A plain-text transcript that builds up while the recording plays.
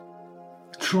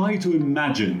try to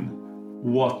imagine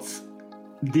what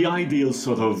the ideal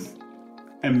sort of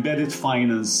embedded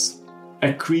finance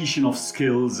accretion of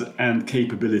skills and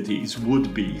capabilities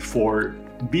would be for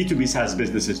B2B SaaS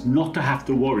businesses not to have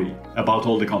to worry about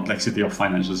all the complexity of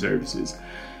financial services.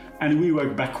 And we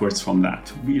work backwards from that.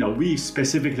 We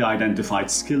specifically identified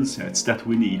skill sets that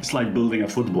we need. It's like building a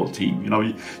football team.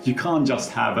 You can't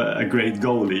just have a great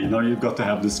goalie. You've got to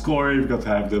have the scorer, you've got to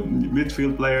have the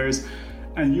midfield players,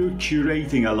 and you're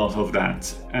curating a lot of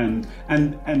that. And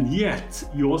yet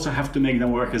you also have to make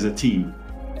them work as a team.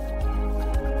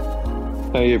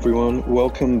 Hey everyone,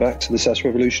 welcome back to the SaaS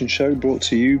Revolution show, brought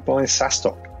to you by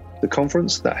SaaStock, the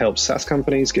conference that helps SaaS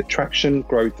companies get traction,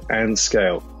 growth and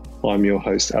scale. I'm your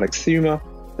host, Alex Thumer,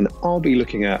 and I'll be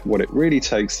looking at what it really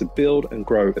takes to build and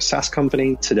grow a SaaS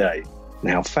company today, and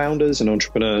how founders and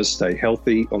entrepreneurs stay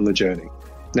healthy on the journey.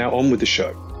 Now on with the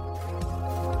show.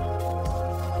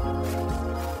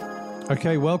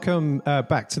 Okay, welcome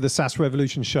back to the SaaS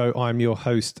Revolution show. I'm your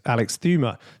host, Alex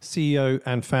Thumer, CEO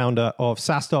and founder of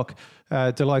SaaStock.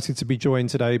 Delighted to be joined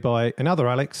today by another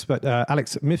Alex, but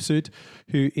Alex Mifsud,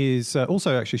 who is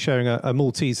also actually sharing a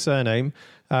Maltese surname,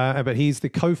 but he's the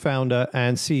co-founder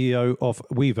and CEO of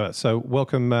Weavr. So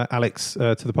welcome, Alex,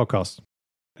 to the podcast.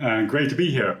 Great to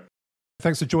be here.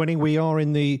 Thanks for joining. We are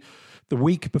in the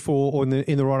week before or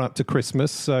in the run-up to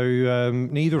Christmas, so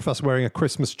neither of us are wearing a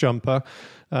Christmas jumper.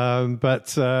 But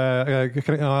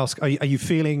can I ask, are you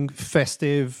feeling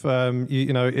festive?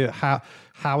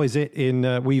 How is it in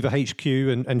Weavr HQ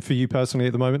and for you personally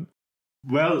at the moment?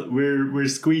 Well, we're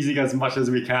squeezing as much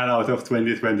as we can out of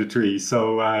 2023.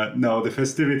 So no, the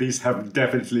festivities have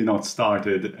definitely not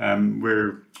started.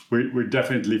 We're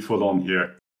definitely full on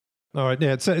here. All right,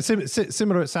 yeah, it's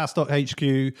similar at SaaStock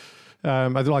HQ.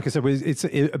 Like I said, it's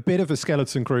a bit of a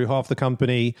skeleton crew. Half the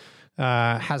company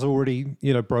has already,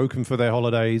 broken for their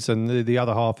holidays, and the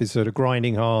other half is sort of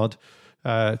grinding hard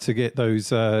to get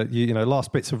those,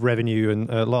 last bits of revenue and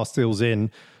last deals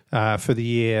in for the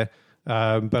year.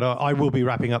 But I will be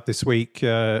wrapping up this week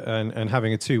and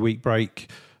having a 2-week break.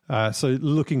 So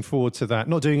looking forward to that.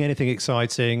 Not doing anything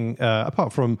exciting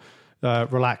apart from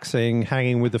relaxing,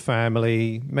 hanging with the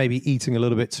family, maybe eating a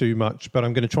little bit too much. But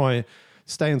I'm going to try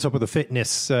stay on top of the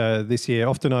fitness this year.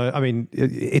 Often,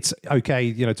 it's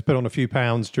okay, to put on a few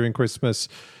pounds during Christmas,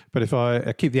 but if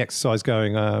I keep the exercise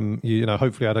going,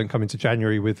 hopefully I don't come into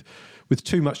January with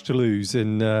too much to lose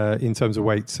in terms of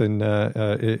weights and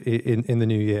in the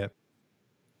new year.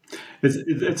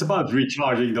 It's about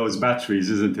recharging those batteries,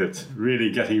 isn't it?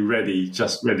 Really getting ready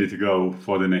to go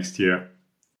for the next year.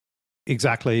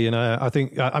 Exactly, and I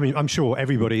think I'm sure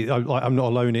everybody. I'm not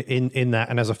alone in that.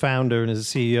 And as a founder and as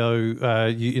a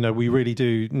CEO, we really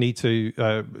do need to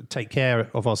take care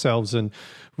of ourselves and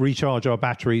recharge our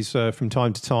batteries from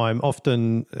time to time.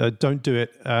 Often don't do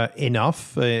it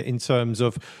enough in terms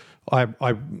of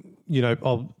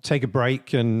I'll take a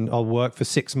break and I'll work for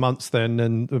 6 months then,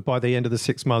 and by the end of the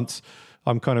 6 months,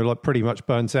 I'm kind of like pretty much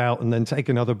burnt out, and then take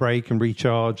another break and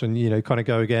recharge and, kind of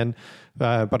go again.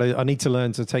 But I need to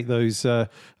learn to take those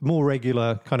more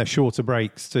regular kind of shorter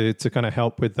breaks to kind of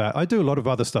help with that. I do a lot of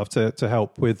other stuff to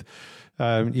help with,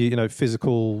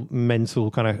 physical,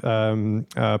 mental kind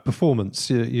of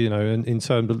performance, and in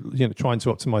terms of, trying to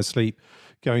optimize sleep,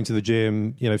 going to the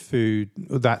gym, food,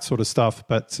 that sort of stuff.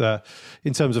 But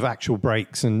in terms of actual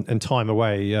breaks and time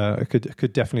away, I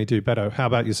could definitely do better. How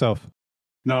about yourself?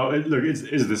 No, it's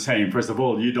the same. First of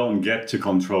all, you don't get to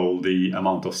control the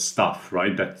amount of stuff,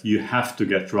 right, that you have to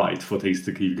get right for things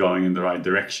to keep going in the right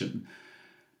direction.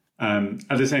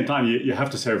 At the same time, you have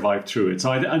to survive through it.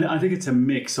 So I think it's a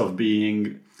mix of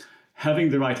having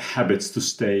the right habits to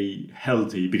stay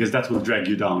healthy, because that will drag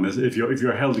you down. If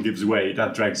your health gives way,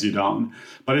 that drags you down.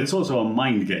 But it's also a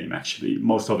mind game, actually,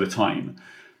 most of the time.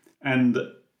 And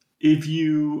if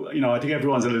I think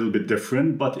everyone's a little bit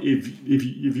different, but if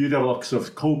you develop sort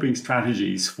of coping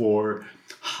strategies for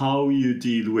how you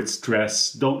deal with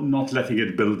stress, not letting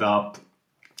it build up,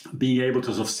 being able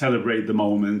to sort of celebrate the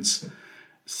moments,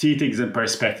 see things in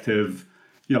perspective,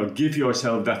 give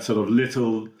yourself that sort of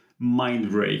little mind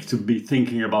break to be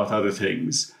thinking about other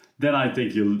things, then I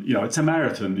think it's a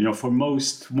marathon. For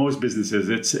most businesses,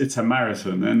 it's a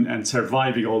marathon, and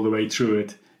surviving all the way through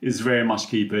it is very much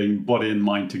keeping body and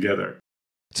mind together.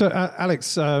 So,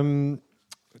 Alex, tell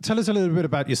us a little bit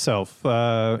about yourself.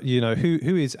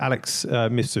 Who is Alex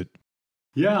Mifsud?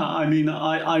 Yeah,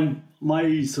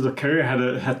 my sort of career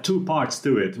had 2 parts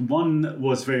to it. One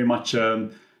was very much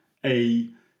an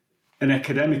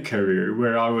academic career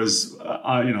where I was,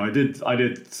 I did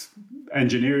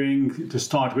engineering to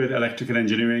start with, electrical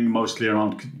engineering, mostly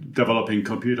around developing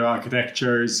computer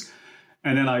architectures.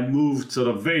 And then I moved sort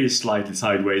of very slightly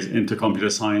sideways into computer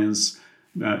science,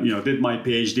 did my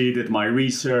PhD, did my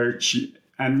research,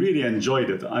 and really enjoyed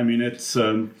it. I mean, it's,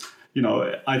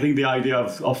 I think the idea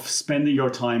of spending your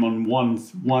time on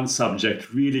one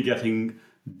subject, really getting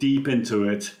deep into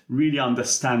it, really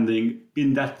understanding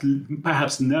in that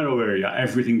perhaps narrow area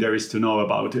everything there is to know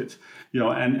about it,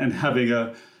 and having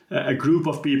a group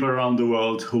of people around the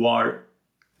world who are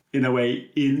in a way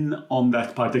in on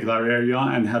that particular area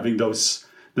and having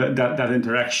that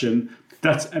interaction,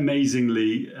 that's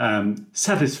amazingly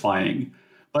satisfying.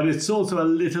 But it's also a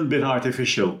little bit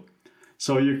artificial.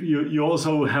 So you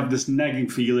also have this nagging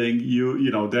feeling,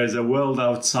 there's a world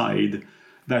outside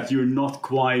that you're not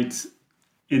quite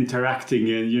interacting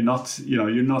in, you're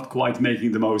not quite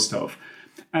making the most of.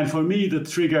 And for me, the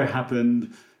trigger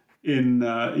happened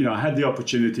I had the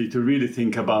opportunity to really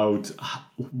think about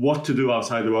what to do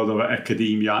outside the world of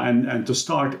academia and to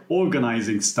start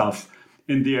organizing stuff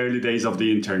in the early days of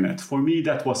the internet. For me,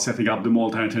 that was setting up the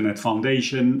Malta Internet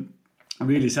Foundation,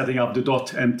 really setting up the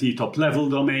 .mt top level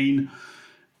domain,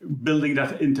 building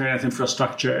that internet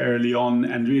infrastructure early on,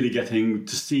 and really getting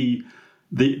to see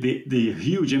the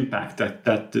huge impact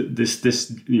that this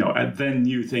then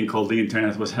new thing called the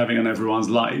internet was having on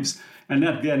everyone's lives. And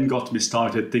that then got me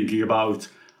started thinking about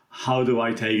how do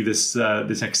I take this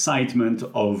excitement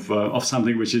of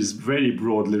something which is very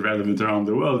broadly relevant around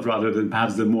the world, rather than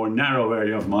perhaps the more narrow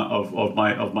area of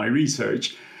my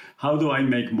research. How do I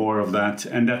make more of that?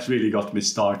 And that really got me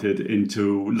started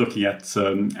into looking at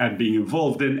being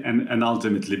involved in and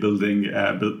ultimately building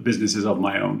businesses of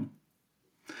my own.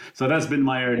 So that's been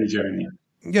my early journey.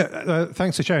 Yeah,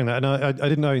 thanks for sharing that. And I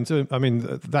didn't know.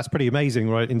 That's pretty amazing,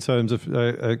 right? In terms of,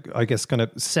 I guess, kind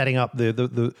of setting up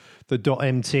the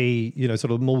 .mt,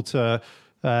 sort of Malta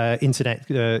internet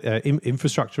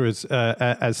infrastructure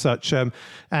as such. And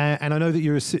I know that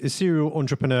you're a serial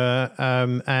entrepreneur.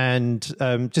 And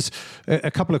just a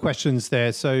couple of questions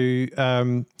there. So.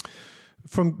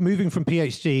 From moving from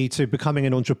PhD to becoming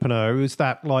an entrepreneur, is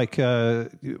that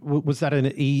was that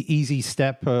an easy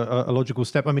step, a logical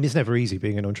step? I mean, it's never easy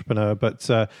being an entrepreneur, but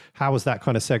how was that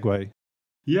kind of segue?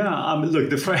 Yeah, look,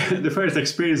 the first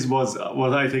experience was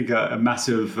I think a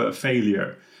massive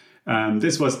failure.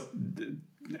 This was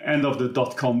end of the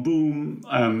dot-com boom.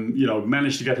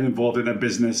 Managed to get involved in a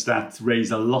business that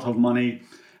raised a lot of money.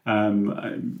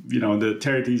 In the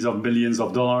 30s of millions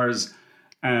of dollars.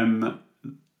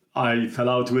 I fell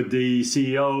out with the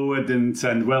CEO. It didn't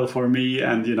end well for me.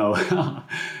 And,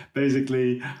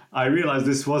 basically, I realized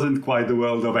this wasn't quite the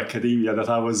world of academia that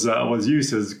I was used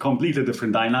to. It's a completely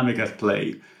different dynamic at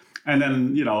play. And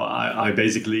then, I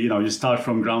basically, you start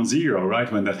from ground zero,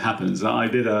 right, when that happens. I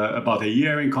did about a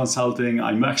year in consulting.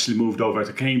 I actually moved over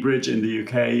to Cambridge in the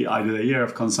UK. I did a year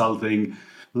of consulting.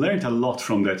 Learned a lot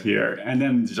from that year, and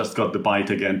then just got the bite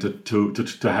again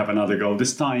to have another go.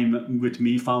 This time with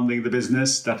me founding the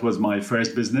business. That was my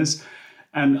first business,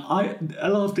 and a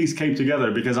lot of things came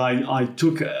together because I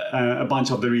took a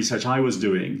bunch of the research I was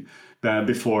doing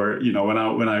before, when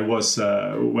I was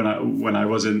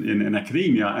in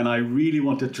academia, and I really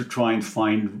wanted to try and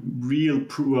find real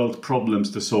world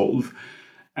problems to solve.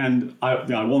 And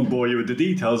I won't bore you with the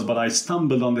details, but I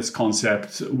stumbled on this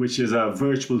concept, which is a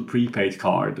virtual prepaid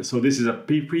card. So this is a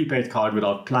prepaid card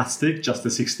without plastic, just the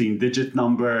 16-digit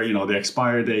number, the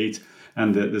expire date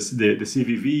and the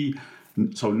CVV.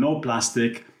 So no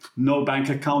plastic, no bank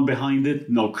account behind it,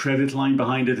 no credit line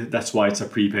behind it. That's why it's a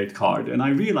prepaid card. And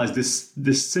I realized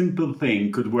this simple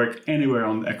thing could work anywhere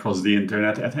across the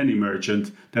internet at any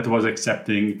merchant that was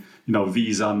accepting,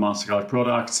 Visa and MasterCard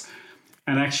products.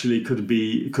 And actually could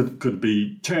be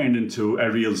turned into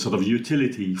a real sort of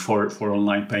utility for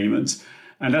online payments.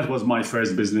 And that was my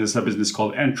first business, a business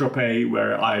called Entropay,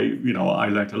 where I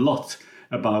learned a lot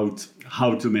about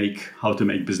how to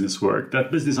make business work.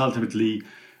 That business ultimately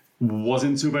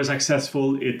wasn't super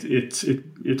successful.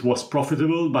 It was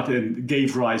profitable, but it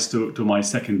gave rise to my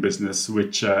second business,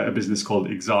 which a business called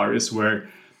Ixaris, where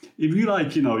if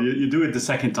you do it the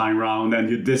second time round and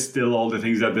you distill all the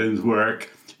things that didn't work,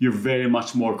 you're very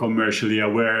much more commercially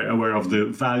aware of the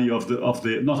value of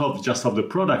the not just of the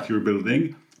product you're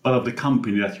building, but of the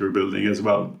company that you're building as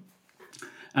well.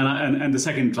 And the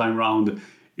second time round,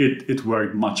 it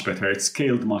worked much better. It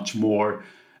scaled much more,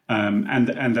 and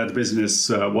that business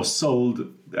was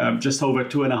sold just over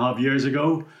 2.5 years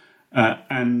ago,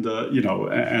 and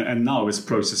now is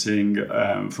processing,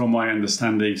 from my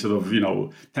understanding, sort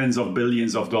of tens of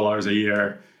billions of dollars a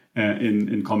year.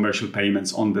 In commercial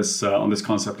payments on this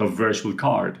concept of virtual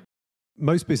card.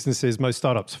 most businesses, most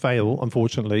startups fail,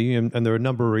 unfortunately, and there are a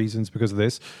number of reasons because of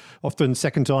this. Often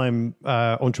second-time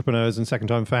entrepreneurs and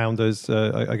second-time founders,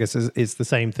 I guess, is the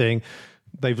same thing.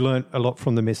 They've learned a lot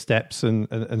from the missteps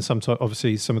and sometimes,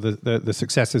 obviously, some of the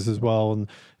successes as well,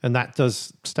 and that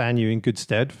does stand you in good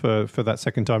stead for that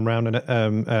second time round.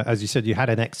 And as you said, you had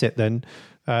an exit then.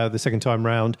 The second time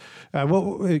round.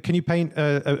 Can you paint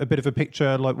a bit of a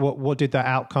picture? Like what did that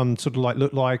outcome sort of like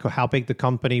look like, or how big the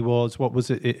company was? What was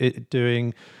it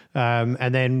doing?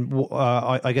 And then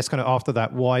I guess kind of after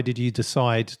that, why did you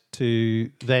decide to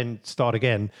then start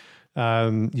again?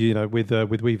 With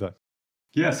Weavr?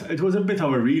 Yes, it was a bit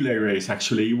of a relay race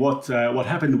actually. What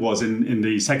happened was in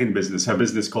the second business, a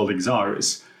business called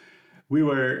Exaris, we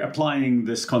were applying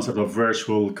this concept of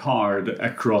virtual card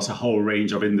across a whole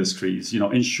range of industries.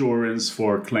 Insurance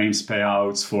for claims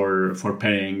payouts, for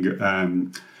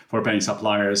paying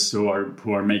suppliers who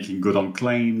are making good on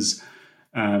claims,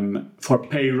 for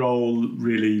payroll,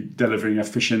 really delivering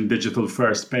efficient digital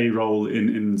first payroll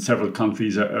in several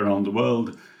countries around the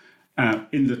world.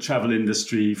 In the travel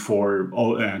industry, for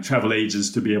travel agents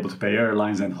to be able to pay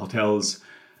airlines and hotels.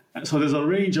 So there's a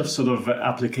range of sort of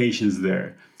applications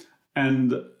there.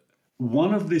 And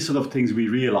one of the sort of things we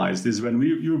realized is when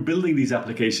you're building these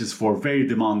applications for very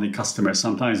demanding customers,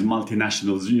 sometimes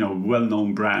multinationals,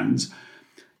 well-known brands,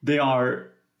 they are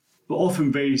often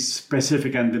very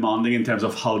specific and demanding in terms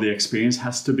of how the experience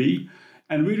has to be.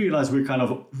 And we realized we're kind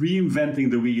of reinventing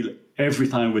the wheel every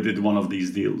time we did one of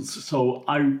these deals. So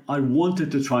I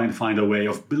wanted to try and find a way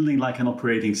of building like an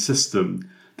operating system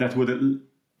that would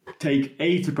take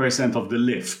 80% of the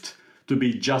lift to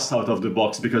be just out of the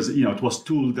box, because it was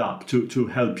tooled up to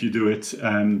help you do it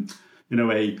in a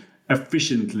way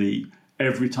efficiently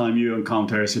every time you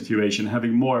encounter a situation,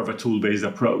 having more of a tool-based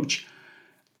approach.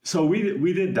 So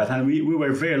we did that, and we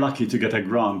were very lucky to get a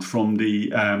grant from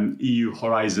the EU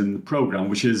Horizon program,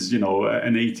 which is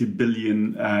an 80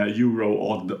 billion euro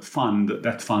odd fund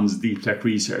that funds deep tech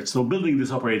research. So building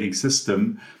this operating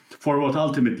system for what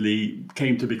ultimately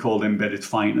came to be called embedded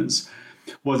finance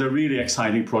was a really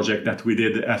exciting project that we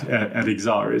did at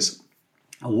Exaris.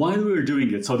 While we were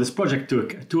doing it, so this project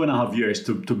took 2.5 years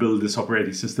to build this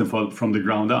operating system from the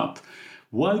ground up.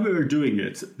 While we were doing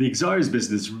it, the Exaris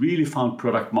business really found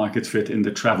product market fit in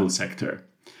the travel sector.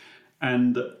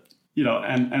 And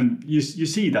you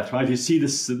see that, right? You see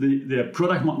this the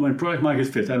product market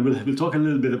fit, and we'll talk a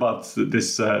little bit about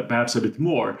this perhaps a bit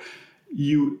more.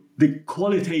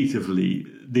 Qualitatively,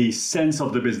 the sense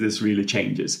of the business really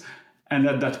changes. And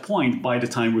at that point, by the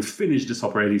time we finished this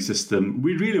operating system,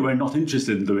 we really were not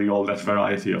interested in doing all that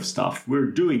variety of stuff. We're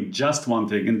doing just one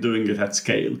thing and doing it at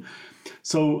scale.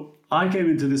 So I came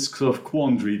into this sort of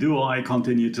quandary. Do I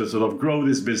continue to sort of grow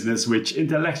this business, which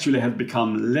intellectually had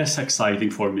become less exciting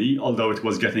for me, although it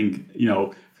was getting,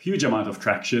 huge amount of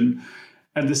traction.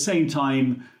 At the same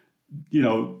time,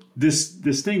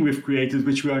 this thing we've created,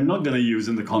 which we are not going to use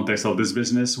in the context of this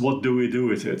business, what do we do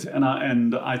with it? And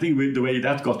I think the way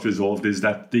that got resolved is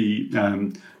that the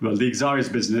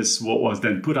Exaris business was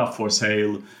then put up for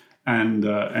sale, and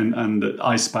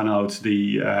I spun out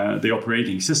the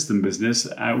operating system business,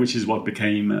 which is what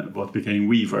became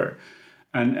Weavr.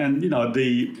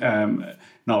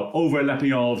 Now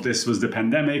overlapping all of this was the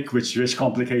pandemic, which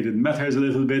complicated matters a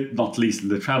little bit, not least in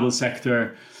the travel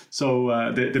sector.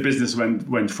 So the business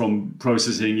went from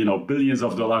processing billions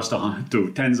of dollars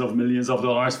to tens of millions of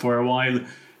dollars for a while.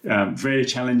 Very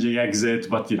challenging exit,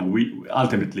 but we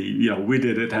ultimately we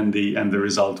did it, and the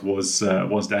result was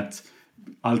that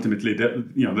ultimately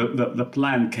the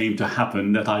plan came to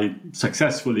happen, that I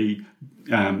successfully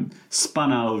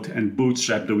spun out and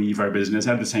bootstrapped the Weavr business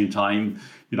at the same time.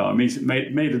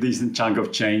 Made a decent chunk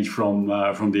of change from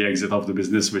the exit of the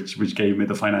business, which gave me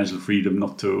the financial freedom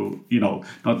not to be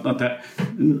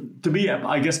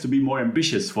more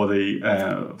ambitious for the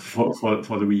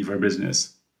Weavr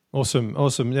business.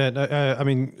 Awesome.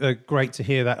 Yeah, great to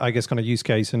hear that, I guess, kind of use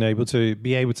case, and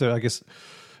be able to I guess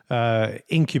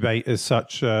incubate as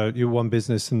such your one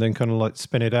business and then kind of like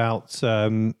spin it out,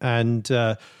 and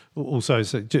also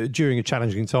during a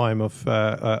challenging time of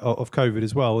COVID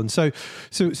as well. And so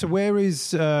where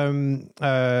is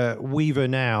Weavr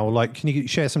now? Like, can you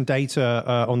share some data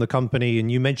on the company? And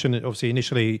you mentioned that obviously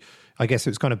initially, I guess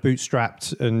it was kind of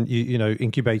bootstrapped and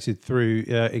incubated through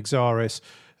Exaris.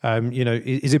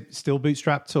 Is it still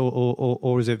bootstrapped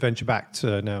or is it venture backed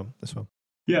now as well?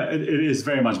 Yeah, it is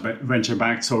very much venture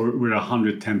backed. So we're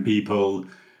 110 people.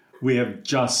 We have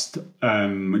just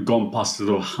gone past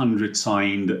the 100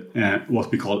 signed what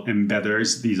we call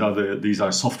embedders. These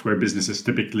are software businesses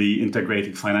typically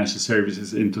integrating financial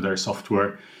services into their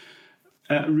software.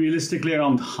 realistically,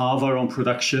 around half are on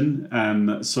production.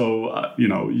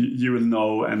 You will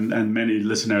know, and many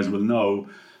listeners will know,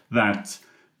 that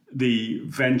the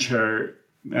venture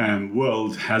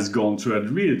world has gone through a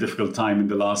really difficult time in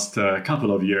the last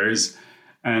couple of years.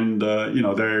 And,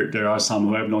 there are some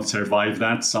who have not survived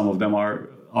that. Some of them are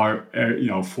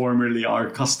formerly our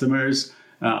customers,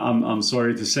 I'm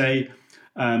sorry to say.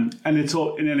 And it's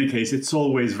all, in any case, it's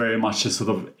always very much a sort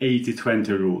of 80-20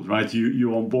 rule, right?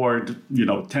 You onboard,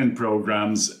 10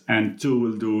 programs and 2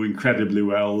 will do incredibly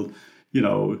well,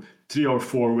 3 or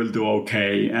 4 will do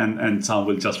okay, and some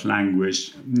will just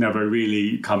languish, never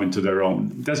really come into their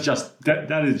own.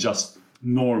 That is just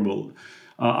normal.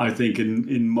 I think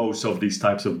in most of these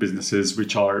types of businesses,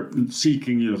 which are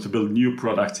seeking, to build new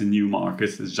products in new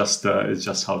markets, it's just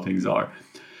how things are.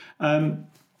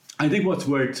 I think what's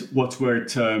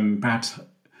worth perhaps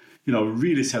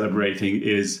really celebrating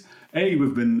is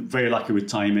we've been very lucky with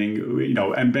timing.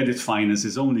 Embedded finance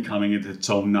is only coming into its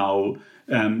own now.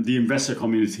 The investor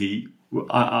community,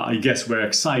 I guess, we're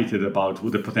excited about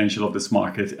the potential of this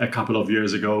market. A couple of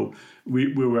years ago,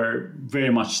 we were very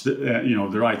much the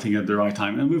right thing at the right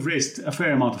time, and we've raised a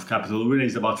fair amount of capital. We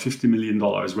raised about $50 million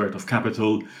worth of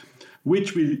capital,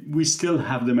 which we still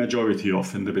have the majority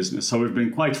of in the business. So we've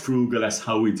been quite frugal as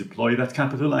how we deploy that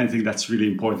capital. I think that's really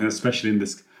important, especially in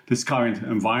this current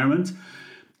environment.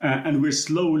 And we're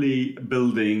slowly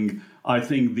building, I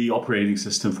think, the operating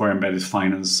system for embedded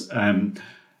finance.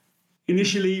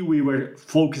 Initially, we were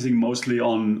focusing mostly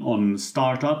on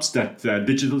startups,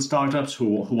 digital startups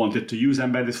who wanted to use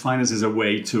embedded finance as a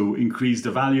way to increase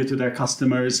the value to their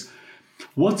customers.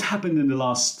 What's happened in the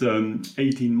last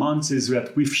 18 months is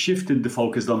that we've shifted the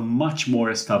focus on much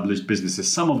more established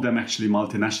businesses, some of them actually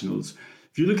multinationals.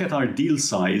 If you look at our deal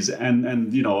size and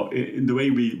in the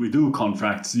way we do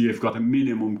contracts, you've got a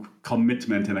minimum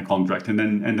commitment in a contract, and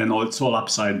then it's all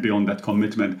upside beyond that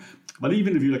commitment. But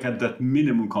even if you look at that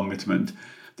minimum commitment,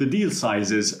 the deal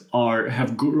sizes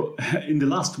in the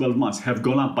last 12 months have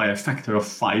gone up by a factor of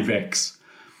 5x.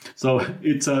 So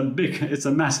it's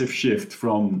a massive shift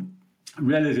from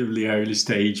relatively early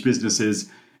stage businesses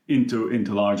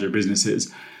into larger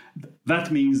businesses.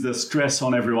 That means the stress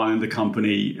on everyone in the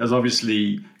company has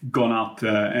obviously gone up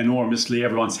enormously.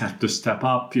 Everyone's had to step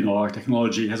up. Our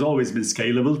technology has always been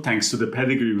scalable thanks to the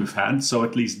pedigree we've had. So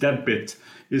at least that bit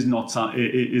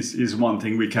is one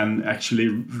thing we can actually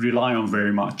rely on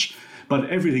very much. But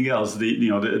everything else,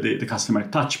 the customer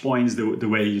touch points, the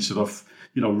way you sort of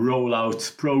roll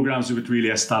out programs with really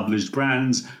established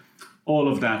brands, all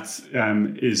of that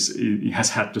has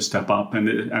had to step up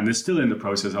and is still in the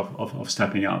process of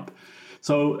stepping up.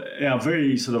 So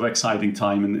very sort of exciting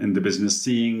time in the business,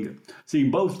 seeing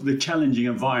both the challenging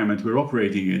environment we're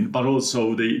operating in, but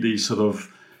also the sort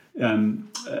of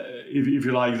if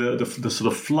you like the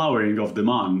sort of flowering of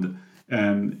demand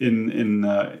in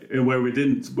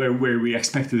where we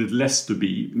expected it less to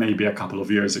be maybe a couple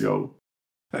of years ago.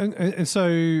 And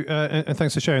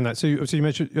thanks for sharing that. So you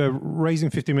mentioned raising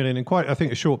 50 million in quite, I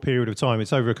think, a short period of time.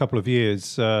 It's over a couple of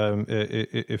years,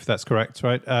 if that's correct,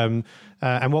 right? And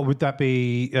what would that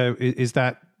be? Is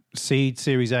that seed,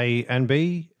 Series A and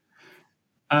B?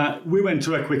 We went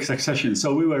through a quick succession.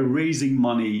 So we were raising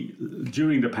money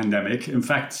during the pandemic. In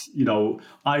fact,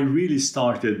 I really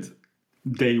started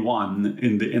day one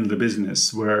in the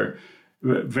business where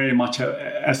very much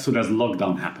as soon as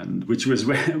lockdown happened, which is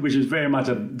very much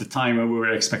at the time when we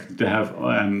were expected to have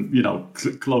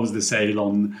close the sale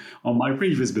on my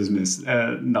previous business.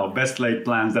 Best laid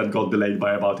plans that got delayed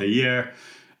by about a year,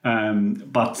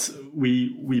 but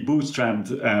we bootstrapped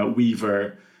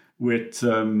Weavr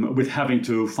with having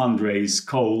to fundraise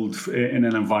cold in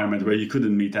an environment where you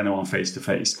couldn't meet anyone face to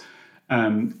face.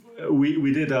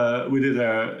 We did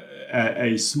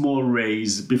a small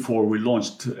raise before we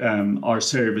launched our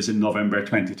service in November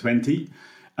 2020.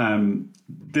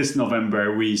 This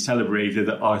November, we celebrated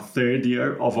our 3rd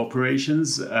year of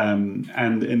operations.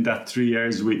 And in that 3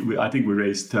 years, I think we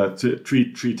raised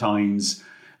three times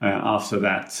after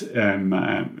that.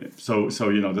 So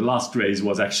the last raise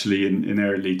was actually in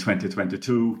early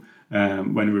 2022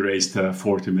 when we raised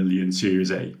 40 million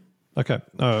Series A. Okay,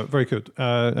 very good,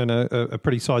 and a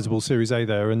pretty sizable Series A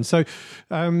there. And so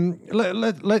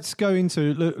let's go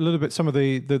into a little bit some of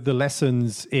the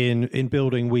lessons in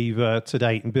building Weavr to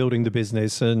date and building the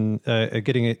business and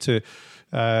getting it to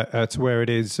where it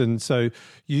is. And so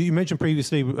you mentioned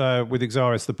previously with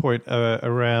Exaris the point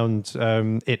around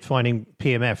it finding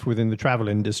PMF within the travel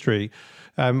industry.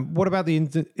 What about the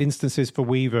instances for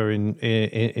Weavr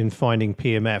in finding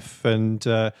PMF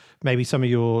and maybe some of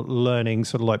your learning,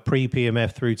 sort of like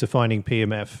pre-PMF through to finding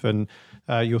PMF, and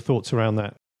your thoughts around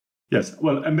that? Yes,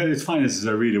 well, embedded finance is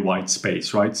a really wide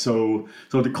space, right? So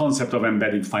the concept of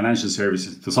embedding financial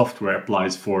services to software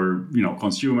applies for,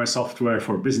 consumer software,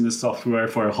 for business software,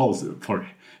 for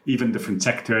even different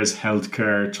sectors,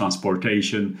 healthcare,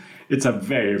 transportation. It's a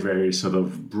very, very sort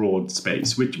of broad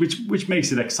space, which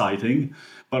makes it exciting,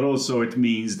 but also it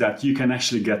means that you can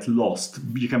actually get lost.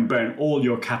 You can burn all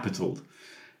your capital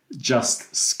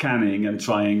just scanning and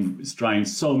trying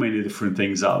so many different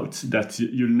things out that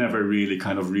you never really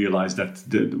kind of realize that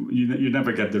you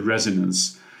never get the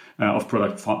resonance of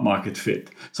product market fit.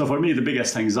 So for me, the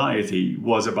biggest anxiety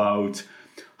was about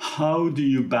how do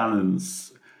you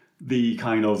balance the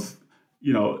kind of,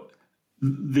 the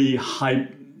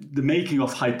making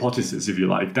of hypothesis, if you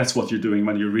like. That's what you're doing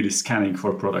when you're really scanning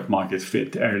for product market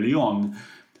fit early on.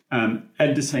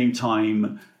 At the same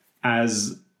time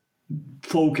as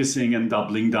focusing and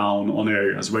doubling down on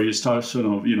areas where you start sort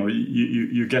of,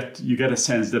 you get a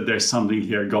sense that there's something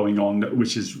here going on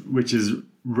which is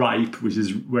ripe, which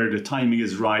is where the timing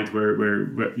is right, where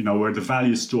the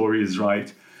value story is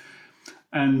right.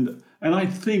 And I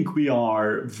think we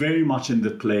are very much in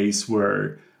the place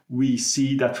where we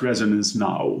see that resonance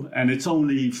now. And it's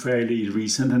only fairly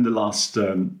recent in the last,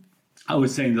 I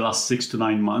would say in the last 6 to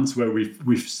 9 months, where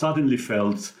we've suddenly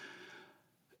felt,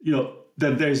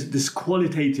 that there's this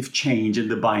qualitative change in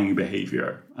the buying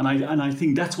behavior. And I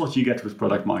think that's what you get with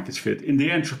product market fit. In the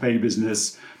Entropay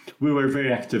business, we were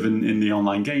very active in the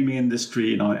online gaming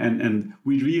industry, and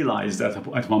we realized that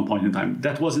at one point in time,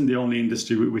 that wasn't the only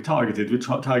industry we targeted. We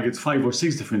targeted 5 or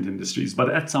 6 different industries. But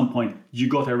at some point, you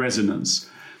got a resonance.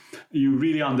 You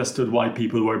really understood why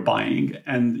people were buying.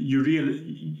 And you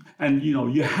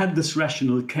had this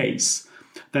rational case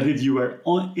that if you were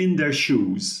in their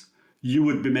shoes, you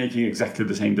would be making exactly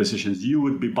the same decisions. You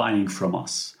would be buying from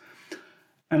us.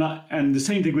 And the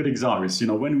same thing with Exaris.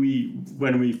 When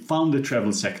we found the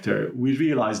travel sector, we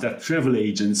realized that travel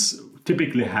agents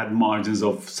typically had margins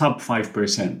of sub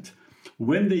 5%.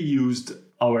 When they used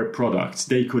our products,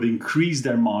 they could increase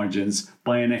their margins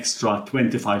by an extra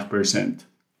 25%.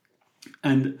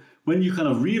 And when you kind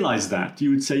of realize that, you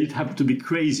would say you'd have to be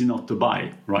crazy not to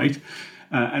buy, right?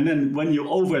 And then when you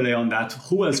overlay on that,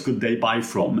 who else could they buy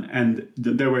from? And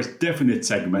there were definite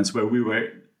segments where we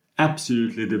were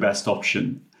absolutely the best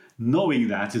option. Knowing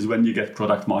that is when you get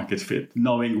product market fit,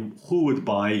 knowing who would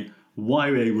buy, why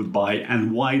they would buy,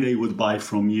 and why they would buy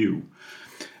from you.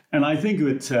 And I think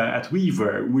at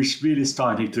Weavr, we're really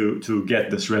starting to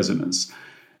get this resonance.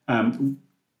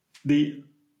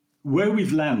 Where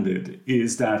we've landed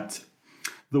is that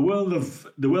the world of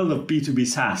B2B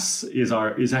SaaS is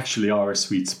actually our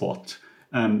sweet spot.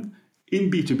 In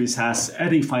B2B SaaS,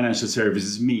 adding financial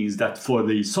services means that for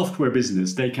the software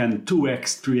business, they can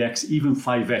 2x, 3x, even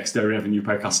 5x their revenue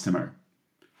per customer,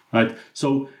 right?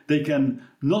 So they can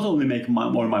not only make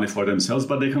more money for themselves,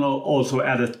 but they can also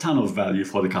add a ton of value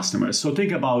for the customers. So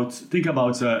think about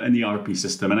an ERP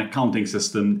system, an accounting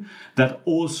system that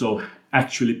also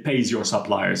actually pays your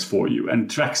suppliers for you and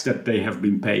tracks that they have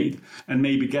been paid and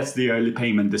maybe gets the early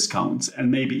payment discounts and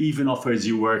maybe even offers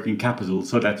you working capital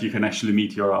so that you can actually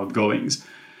meet your outgoings.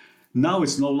 Now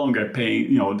it's no longer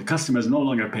paying, the customer is no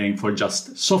longer paying for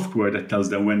just software that tells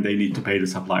them when they need to pay the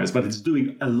suppliers, but it's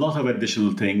doing a lot of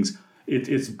additional things.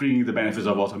 It's bringing the benefits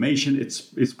of automation.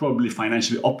 It's probably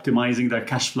financially optimizing their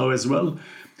cash flow as well.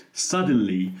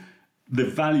 Suddenly, the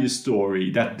value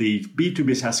story that the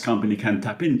B2B SaaS company can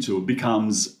tap into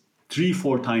becomes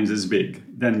 3-4 times as big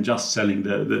than just selling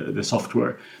the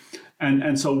software.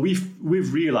 And so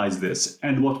we've realized this.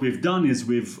 And what we've done is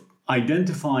we've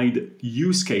identified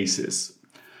use cases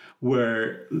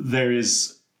where there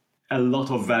is a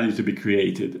lot of value to be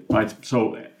created, right?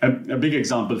 So a big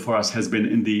example for us has been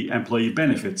in the employee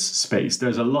benefits space.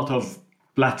 There's a lot of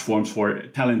platforms for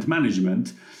talent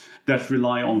management that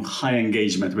rely on high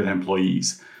engagement with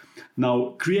employees.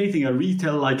 Now, creating a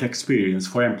retail-like experience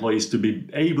for employees to be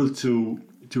able to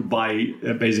buy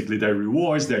basically their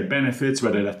rewards, their benefits,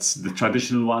 whether that's the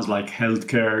traditional ones like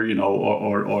healthcare,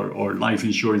 or life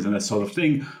insurance and that sort of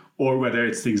thing, or whether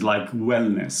it's things like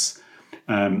wellness.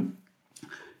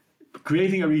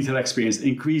 Creating a retail experience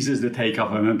increases the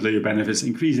take-up of employee benefits,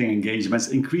 increasing engagements,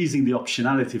 increasing the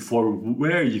optionality for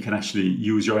where you can actually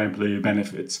use your employee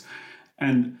benefits.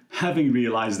 And having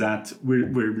realized that,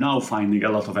 we're now finding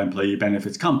a lot of employee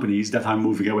benefits companies that are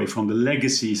moving away from the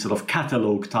legacy sort of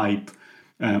catalog type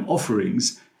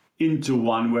offerings into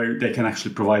one where they can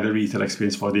actually provide a retail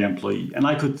experience for the employee. And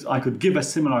I could give a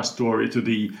similar story to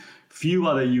the few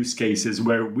other use cases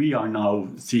where we are now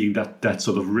seeing that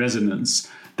sort of resonance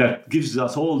that gives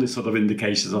us all these sort of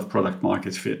indications of product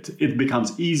market fit. It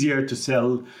becomes easier to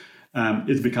sell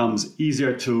It becomes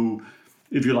easier to,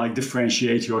 if you like,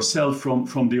 differentiate yourself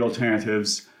from the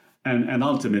alternatives. And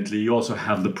ultimately, you also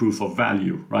have the proof of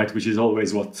value, right? Which is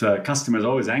always what customers are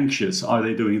always anxious. Are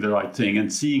they doing the right thing?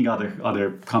 And seeing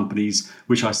other companies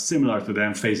which are similar to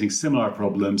them, facing similar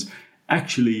problems,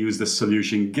 actually use the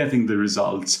solution, getting the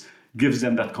results, gives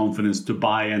them that confidence to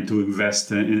buy and to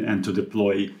invest and to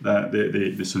deploy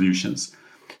the solutions.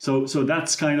 So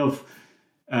that's kind of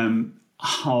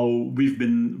how we've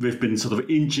been sort of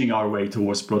inching our way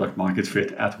towards product market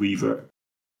fit at Weavr.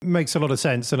 Makes a lot of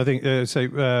sense, and I think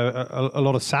a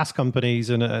lot of SaaS companies,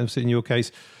 and in your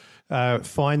case,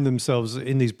 find themselves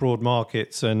in these broad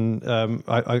markets. And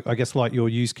I guess, like your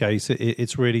use case,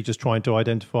 it's really just trying to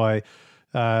identify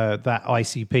that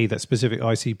ICP, that specific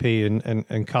ICP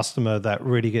and customer that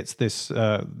really gets this,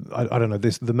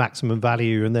 the maximum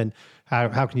value, and then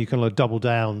how can you kind of double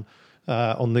down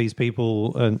on these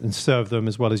people and serve them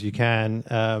as well as you can.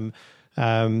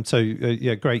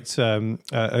 Great.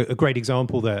 A great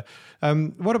example there.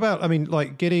 What about,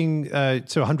 like getting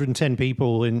to 110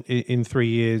 people in 3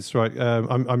 years, right?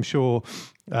 I'm sure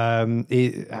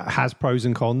it has pros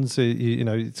and cons.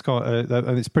 It's got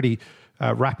and it's pretty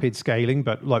rapid scaling,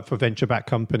 but like for venture-backed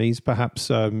companies,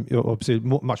 perhaps obviously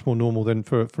much more normal than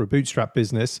for a bootstrap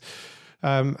business.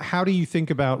 How do you think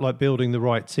about like building the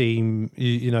right team,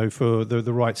 for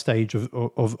the right stage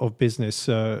of business,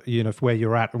 for where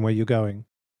you're at and where you're going?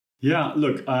 Yeah,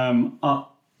 look, I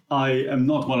am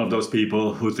not one of those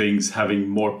people who thinks having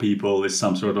more people is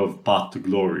some sort of path to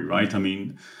glory, right? I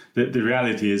mean, the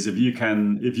reality is if you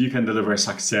can deliver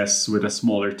success with a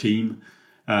smaller team,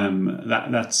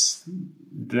 that's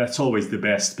always the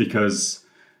best, because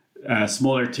a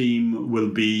smaller team will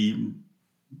be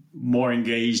more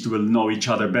engaged, will know each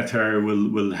other better,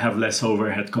 will have less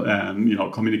overhead,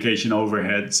 communication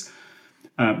overheads.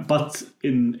 But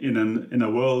in a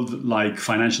world like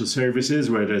financial services,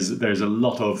 where there's a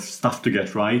lot of stuff to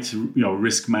get right,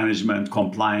 risk management,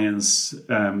 compliance,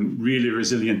 really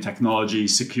resilient technology,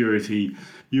 security,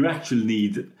 you actually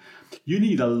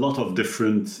need a lot of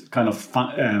different kind of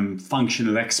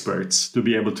functional experts to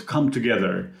be able to come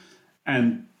together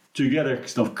and together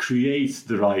kind of create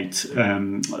the right,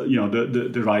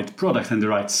 the right product and the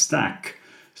right stack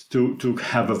to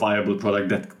have a viable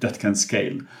product that can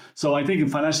scale. So I think in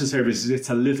financial services, it's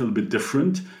a little bit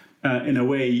different. In a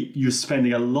way, you're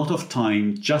spending a lot of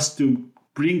time just to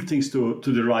bring things to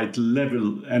the right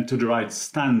level and to the right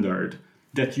standard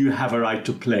that you have a right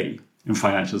to play in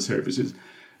financial services.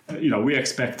 We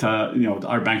expect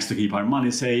our banks to keep our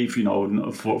money safe,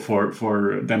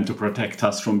 for them to protect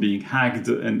us from being hacked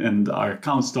and our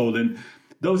accounts stolen.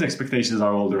 Those expectations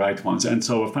are all the right ones. And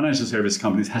so a financial service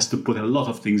company has to put a lot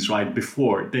of things right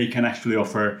before they can actually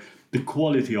offer the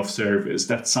quality of service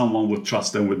that someone would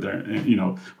trust them with their,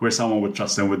 where someone would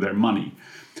trust them with their money.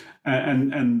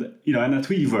 And at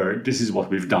Weavr, this is what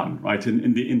we've done, right?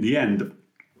 In the end,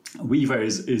 Weavr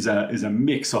is a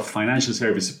mix of financial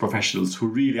services professionals who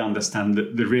really understand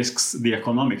the risks, the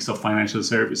economics of financial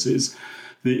services,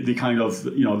 the kind of,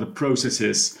 the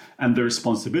processes and the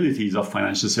responsibilities of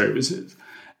financial services,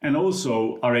 and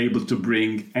also are able to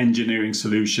bring engineering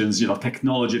solutions,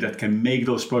 technology that can make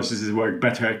those processes work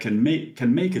better, can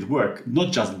make it work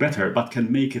not just better, but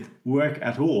can make it work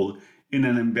at all in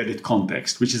an embedded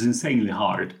context, which is insanely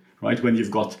hard, right? When you've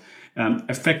got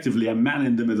effectively a man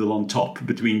in the middle on top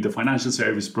between the financial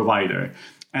service provider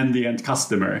and the end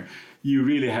customer, you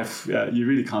really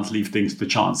can't leave things to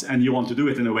chance. And you want to do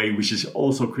it in a way which is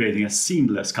also creating a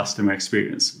seamless customer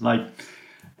experience. Like,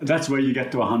 that's where you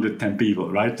get to 110 people,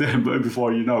 right?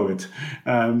 Before you know it.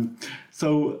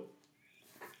 So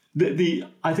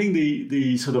I think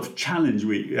the sort of challenge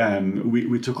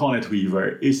we took on at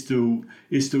Weavr is to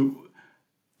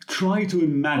try to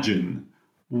imagine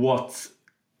what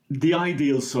the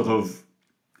ideal sort of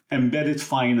embedded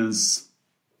finance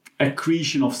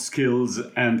accretion of skills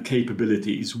and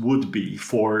capabilities would be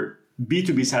for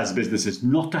B2B SaaS businesses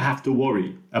not to have to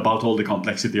worry about all the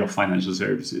complexity of financial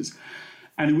services.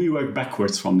 And we work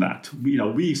backwards from that.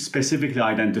 We specifically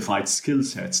identified skill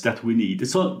sets that we need.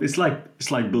 It's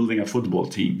like building a football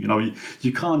team.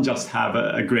 You can't just have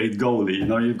a great goalie.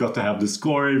 You've got to have the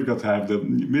scorer, you've got to have the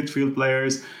midfield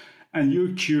players, and you're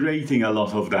curating a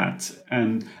lot of that.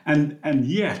 And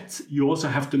yet you also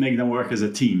have to make them work as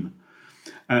a team.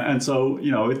 And so,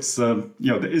 it's,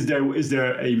 is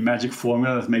there a magic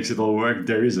formula that makes it all work?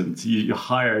 There isn't. You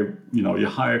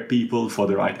hire people for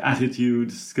the right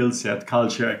attitude, skill set,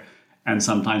 culture, and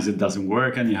sometimes it doesn't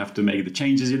work and you have to make the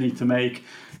changes you need to make,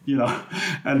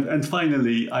 and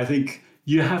finally, I think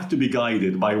you have to be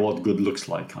guided by what good looks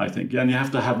like, I think. And you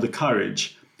have to have the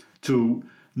courage to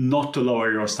not to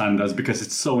lower your standards because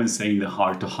it's so insanely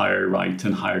hard to hire right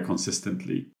and hire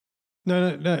consistently.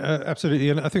 No, absolutely.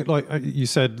 And I think, like you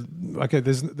said, okay,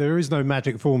 there is no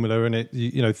magic formula, and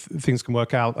things can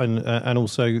work out, and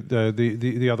also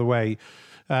the other way.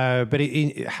 But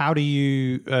how do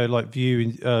you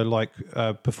view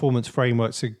performance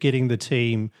frameworks of getting the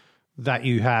team that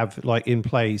you have in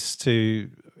place to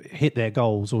hit their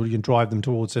goals, or you can drive them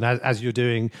towards, and as you're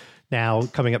doing now,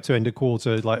 coming up to end of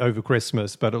quarter, over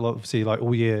Christmas, but obviously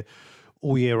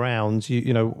all year round,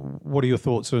 what are your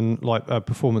thoughts on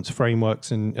performance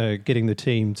frameworks and getting the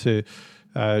team to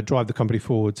drive the company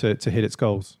forward to hit its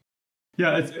goals?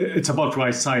 Yeah, it's about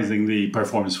right sizing the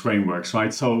performance frameworks,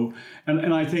 right? So,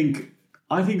 and I think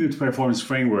with performance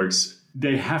frameworks,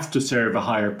 they have to serve a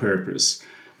higher purpose.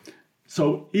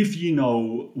 So if you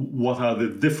know what are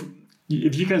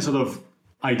if you can sort of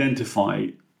identify,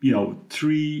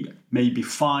 3, maybe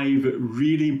 5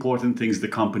 really important things the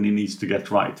company needs to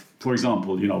get right. For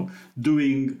example,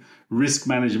 doing risk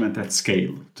management at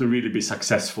scale to really be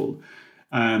successful.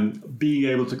 Being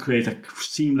able to create a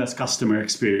seamless customer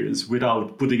experience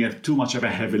without putting too much of a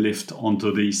heavy lift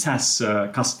onto the SaaS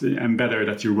embedder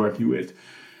that you're working with.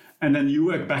 And then you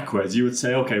work backwards. You would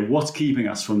say, okay, what's keeping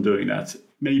us from doing that?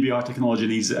 Maybe our technology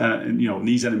needs an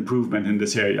improvement in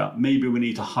this area. Maybe we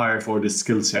need to hire for this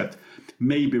skill set.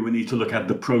 Maybe we need to look at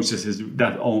the processes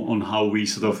that on how we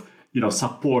sort of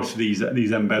support these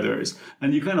embedders.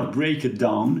 And you kind of break it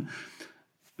down.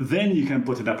 Then you can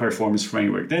put in a performance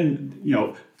framework. Then,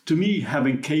 to me,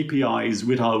 having KPIs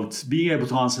without being able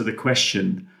to answer the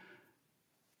question,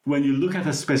 when you look at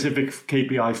a specific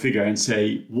KPI figure and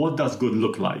say, what does good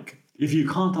look like? If you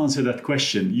can't answer that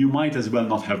question, you might as well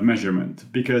not have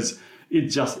measurement, because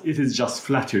it is just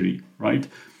flattery, right?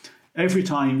 Every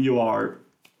time you are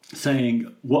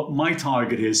saying what my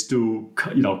target is to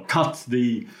cut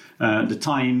the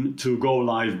time to go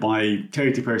live by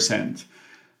 30%,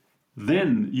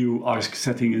 then you are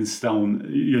setting in stone,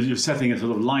 you're setting a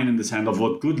sort of line in the sand of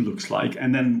what good looks like,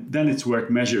 and then it's worth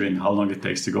measuring how long it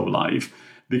takes to go live,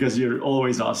 because you're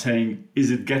always saying, is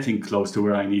it getting close to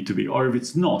where I need to be? Or if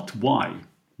it's not, why?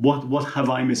 What have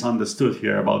I misunderstood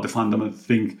here about the fundamental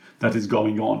thing that is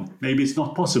going on? Maybe it's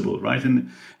not possible, right?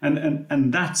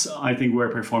 And that's, I think, where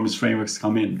performance frameworks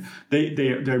come in.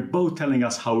 They're both telling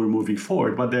us how we're moving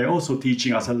forward, but they're also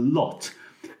teaching us a lot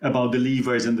about the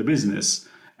levers in the business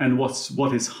and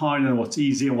what is hard and what's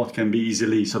easy and what can be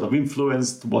easily sort of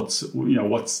influenced, what's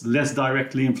less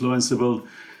directly influenceable.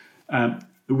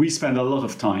 We spend a lot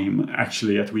of time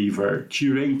actually at Weavr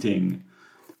curating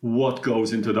what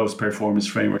goes into those performance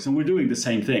frameworks. And we're doing the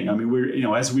same thing. I mean,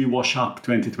 we're, as we wash up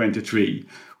 2023,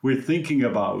 we're thinking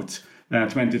about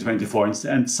 2024,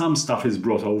 and some stuff is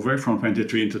brought over from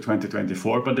 23 into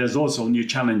 2024, but there's also new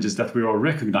challenges that we're all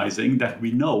recognizing that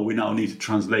we know we now need to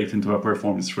translate into a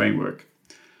performance framework.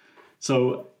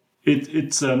 So I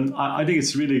think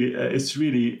it's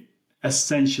really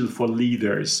essential for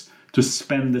leaders to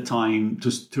spend the time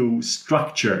to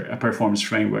structure a performance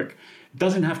framework. It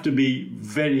doesn't have to be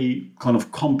very kind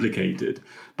of complicated,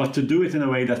 but to do it in a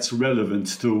way that's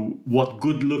relevant to what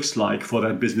good looks like for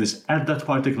that business at that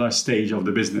particular stage of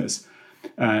the business.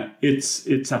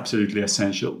 It's absolutely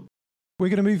essential. We're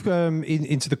going to move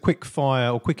into the quick fire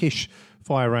or quickish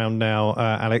fire round now,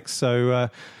 Alex. So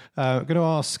I'm going to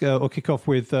ask or kick off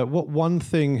with what one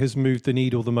thing has moved the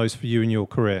needle the most for you in your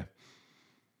career?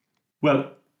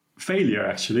 Well, failure,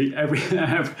 actually.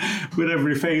 With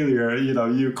every failure,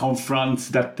 you confront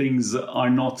that things are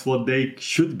not what they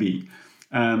should be.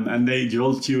 And they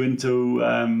jolt you into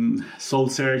soul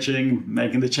searching,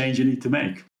 making the change you need to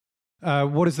make.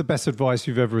 What is the best advice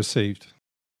you've ever received?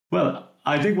 Well,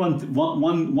 I think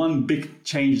one big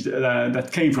change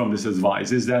that came from this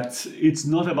advice is that it's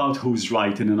not about who's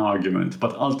right in an argument,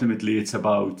 but ultimately it's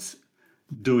about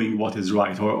doing what is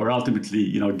right, or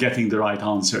ultimately, getting the right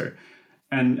answer.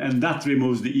 And that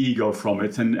removes the ego from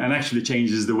it and actually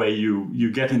changes the way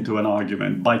you get into an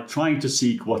argument by trying to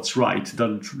seek what's right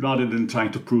rather than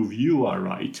trying to prove you are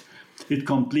right. It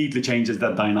completely changes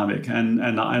that dynamic.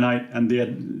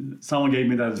 Someone gave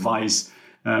me that advice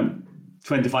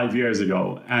 25 years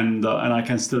ago, and I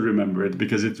can still remember it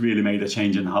because it really made a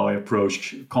change in how I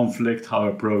approach conflict, how I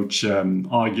approach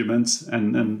arguments,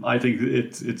 and I think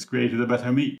it's created a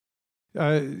better me.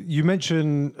 You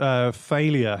mentioned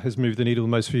failure has moved the needle the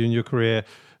most for you in your career.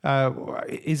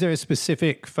 Is there a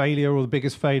specific failure or the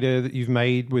biggest failure that you've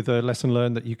made with a lesson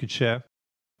learned that you could share?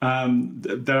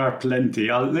 There are plenty.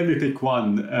 Let me pick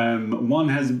one.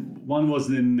 One was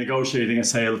in negotiating a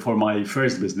sale for my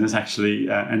first business, actually,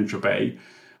 Entropay,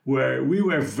 where we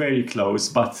were very close,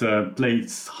 but played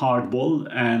hardball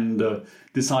and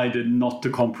decided not to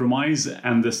compromise,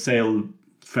 and the sale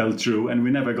fell through, and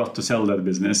we never got to sell that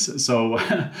business. So,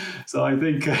 so I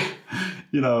think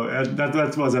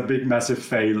that was a big, massive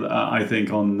fail. I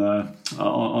think on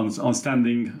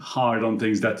standing hard on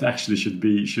things that actually should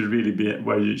really be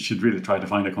where you should really try to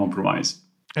find a compromise.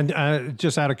 And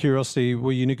just out of curiosity,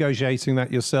 were you negotiating that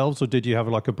yourselves, or did you have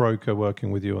like a broker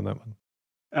working with you on that one?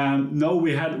 No,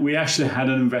 we actually had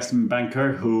an investment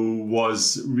banker who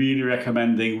was really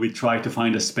recommending we try to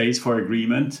find a space for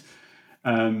agreement.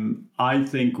 I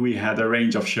think we had a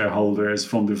range of shareholders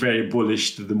from the very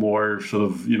bullish to the more sort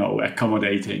of,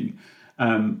 accommodating.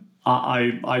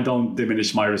 I don't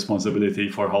diminish my responsibility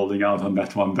for holding out on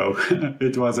that one, though.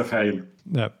 It was a fail.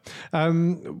 Yeah.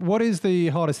 What is the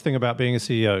hardest thing about being a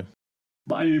CEO?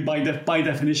 By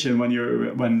definition, when you're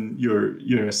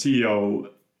a CEO,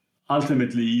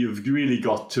 ultimately you've really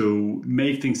got to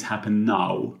make things happen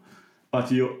now,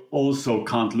 but you also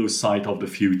can't lose sight of the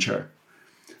future.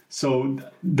 So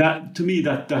that, to me,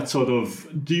 that sort of,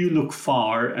 do you look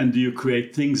far and do you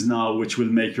create things now which will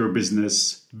make your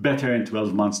business better in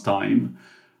 12 months' time?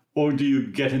 Or do you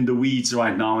get in the weeds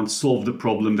right now and solve the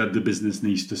problem that the business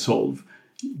needs to solve?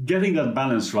 Getting that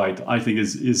balance right, I think,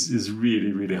 is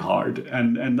really, really hard.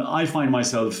 And I find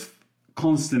myself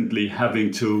constantly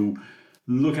having to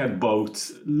look at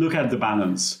both, look at the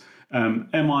balance.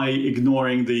 Am I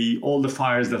ignoring all the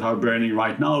fires that are burning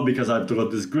right now because I've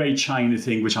got this great shiny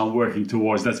thing which I'm working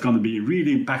towards that's going to be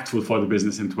really impactful for the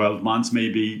business in 12 months,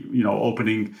 maybe,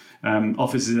 opening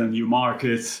offices in a new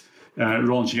market,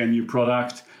 launching a new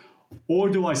product? Or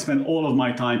do I spend all of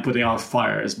my time putting out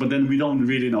fires, but then we don't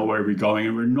really know where we're going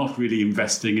and we're not really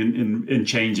investing in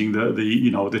changing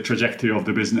the trajectory of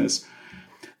the business?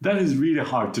 That is really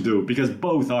hard to do because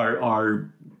both are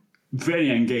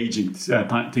very engaging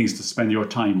things to spend your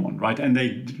time on, right? And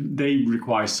they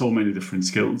require so many different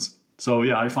skills. So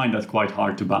yeah, I find that quite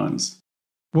hard to balance.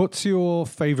 What's your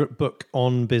favorite book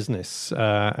on business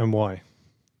and why?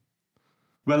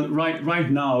 Well,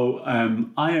 right now,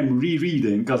 I am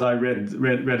rereading, because I read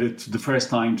it the first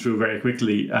time through very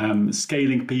quickly,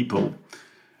 Scaling People,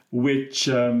 which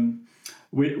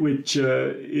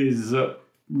is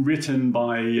written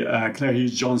by Claire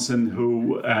Hughes Johnson,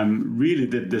 who really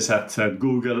did this at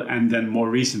Google and then more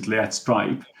recently at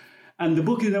Stripe. And the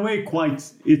book, in a way,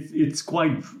 it's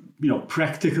quite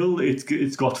practical.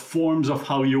 It's got forms of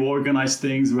how you organize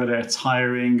things, whether it's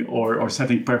hiring or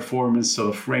setting performance sort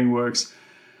of frameworks.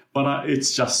 But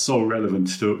it's just so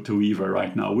relevant to Weavr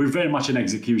right now. We're very much in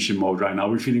execution mode right now.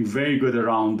 We're feeling very good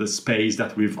around the space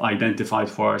that we've identified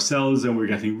for ourselves, and we're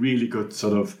getting really good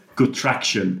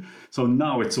traction. So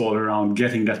now it's all around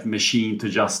getting that machine to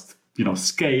just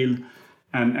scale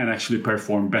and actually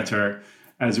perform better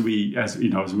as we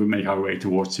make our way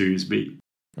towards Series B.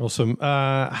 Awesome.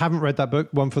 Haven't read that book.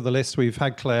 One for the list. We've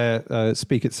had Claire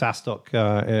speak at SaaStock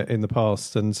in the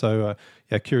past, and so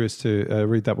curious to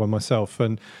read that one myself.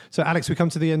 And so, Alex, we come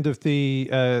to the end of the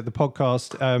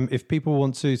podcast. If people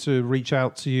want to reach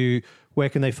out to you, where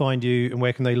can they find you, and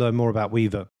where can they learn more about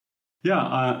Weavr?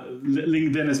 Yeah,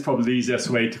 LinkedIn is probably the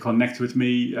easiest way to connect with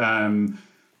me.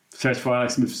 Search for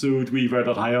Alex Mifsud,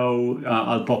 Weavr.io.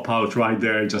 I'll pop out right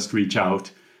there. Just reach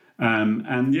out.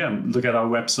 Look at our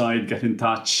website, get in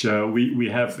touch. We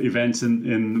have events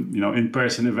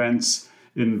in-person events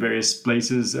in various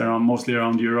places mostly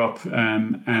around Europe,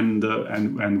 and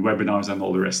webinars and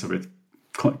all the rest of it.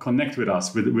 Connect with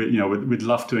us. We'd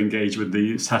love to engage with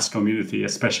the SaaS community,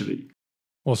 especially.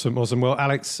 Awesome. Well,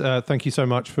 Alex, thank you so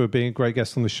much for being a great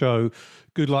guest on the show.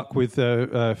 Good luck with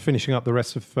finishing up the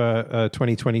rest of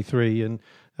 2023, and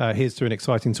here's to an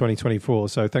exciting 2024.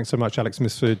 So thanks so much, Alex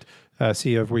Mifsud,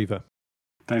 CEO of Weavr.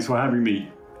 Thanks for having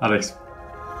me, Alex.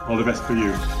 All the best for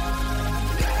you.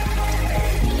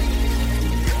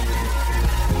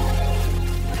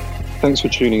 Thanks for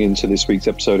tuning in to this week's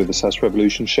episode of the SaaS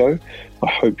Revolution Show. I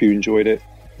hope you enjoyed it.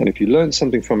 And if you learned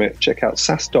something from it, check out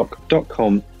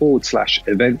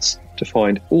saastock.com/events to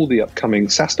find all the upcoming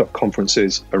SaaStock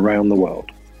conferences around the world.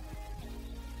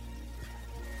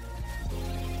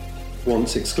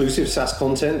 Want exclusive SaaS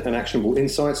content and actionable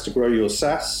insights to grow your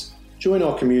SaaS? Join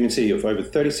our community of over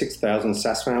 36,000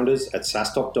 SaaS founders at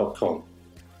saastock.com.